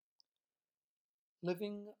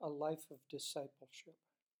Living a life of discipleship.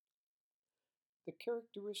 The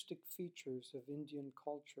characteristic features of Indian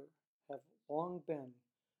culture have long been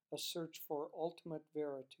a search for ultimate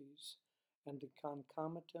verities and a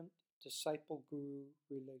concomitant disciple-guru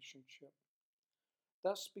relationship.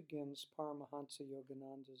 Thus begins Paramahansa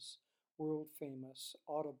Yogananda's world-famous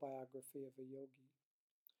autobiography of a yogi.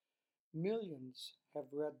 Millions have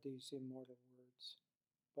read these immortal words,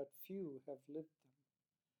 but few have lived them.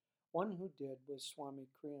 One who did was Swami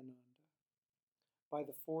Kriyananda. By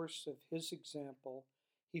the force of his example,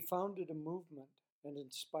 he founded a movement and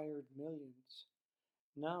inspired millions.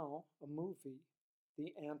 Now, a movie,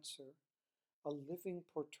 The Answer, a living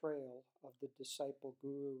portrayal of the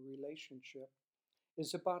disciple-guru relationship,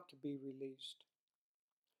 is about to be released.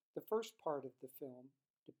 The first part of the film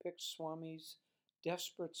depicts Swami's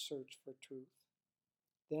desperate search for truth.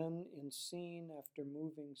 Then, in scene after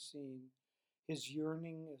moving scene, his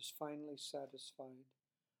yearning is finally satisfied.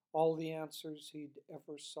 All the answers he'd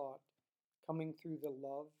ever sought, coming through the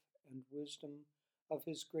love and wisdom of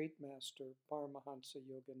his great master, Paramahansa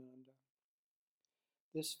Yogananda.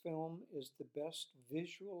 This film is the best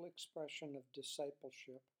visual expression of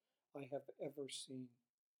discipleship I have ever seen.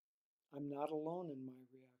 I'm not alone in my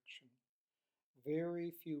reaction.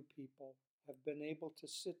 Very few people have been able to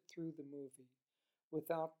sit through the movie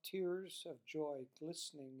without tears of joy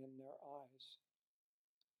glistening in their eyes.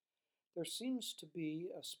 There seems to be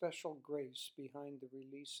a special grace behind the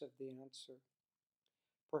release of The Answer.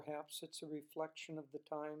 Perhaps it's a reflection of the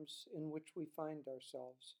times in which we find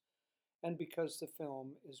ourselves, and because the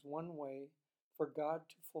film is one way for God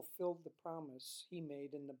to fulfill the promise he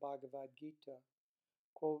made in the Bhagavad Gita,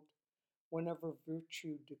 quote, "Whenever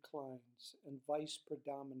virtue declines and vice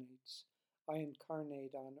predominates, I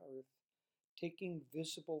incarnate on earth, taking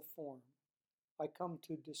visible form. I come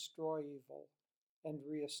to destroy evil and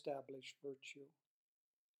reestablish virtue."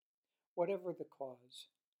 Whatever the cause,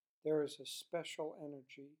 there is a special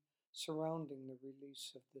energy surrounding the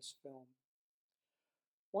release of this film.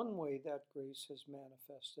 One way that grace has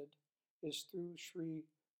manifested is through Sri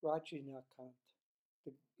Rajinikanth,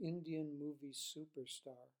 the Indian movie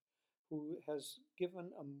superstar, who has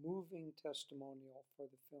given a moving testimonial for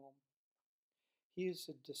the film. He is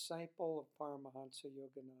a disciple of Paramahansa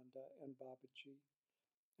Yogananda and Babaji,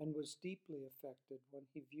 and was deeply affected when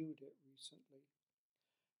he viewed it recently.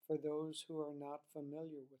 For those who are not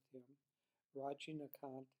familiar with him,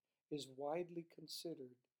 Rajinikanth is widely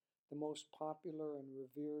considered the most popular and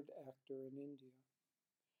revered actor in India.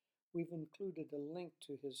 We've included a link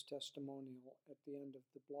to his testimonial at the end of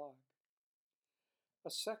the blog. A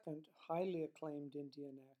second highly acclaimed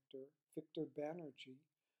Indian actor, Victor Banerjee,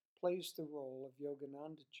 plays the role of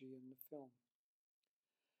Yoganandaji in the film.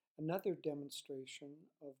 Another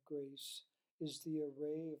demonstration of grace is the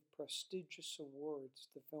array of prestigious awards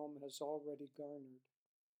the film has already garnered.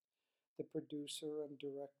 The producer and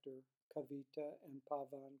director, Kavita and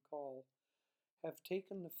Pavan Kaul, have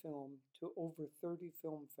taken the film to over 30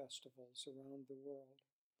 film festivals around the world,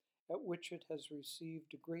 at which it has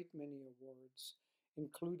received a great many awards,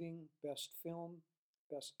 including Best Film,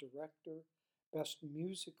 Best Director, Best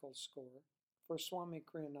Musical Score for Swami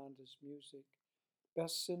Kriyananda's music,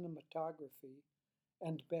 Best Cinematography,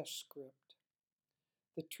 and Best Script.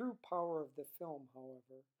 The true power of the film,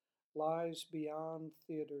 however, lies beyond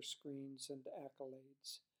theater screens and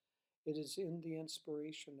accolades. It is in the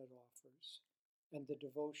inspiration it offers and the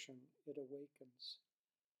devotion it awakens.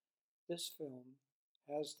 This film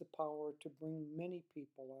has the power to bring many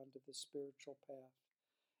people onto the spiritual path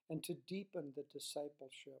and to deepen the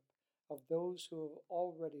discipleship of those who have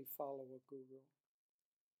already followed a guru.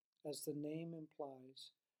 As the name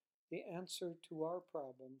implies, the answer to our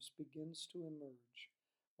problems begins to emerge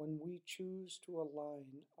when we choose to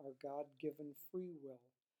align our God-given free will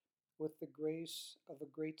with the grace of a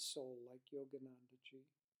great soul like Yoganandaji.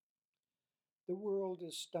 The world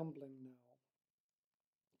is stumbling now,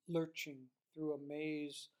 lurching through a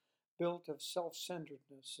maze built of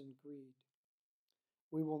self-centeredness and greed.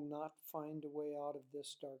 We will not find a way out of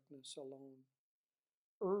this darkness alone.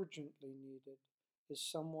 Urgently needed is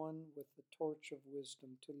someone with the torch of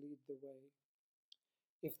wisdom to lead the way.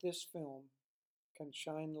 If this film can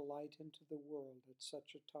shine a light into the world at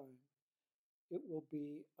such a time, it will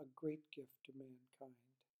be a great gift to mankind.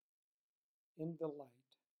 In the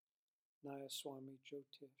light, Swami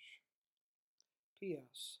Jyotish.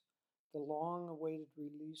 P.S. The long-awaited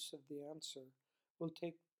release of The Answer will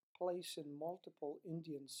take place in multiple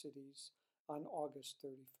Indian cities on August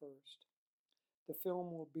 31st. The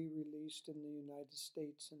film will be released in the United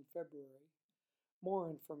States in February. More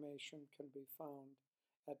information can be found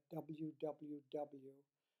at www.theanswer.com.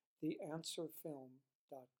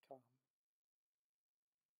 theanswerfilm.com.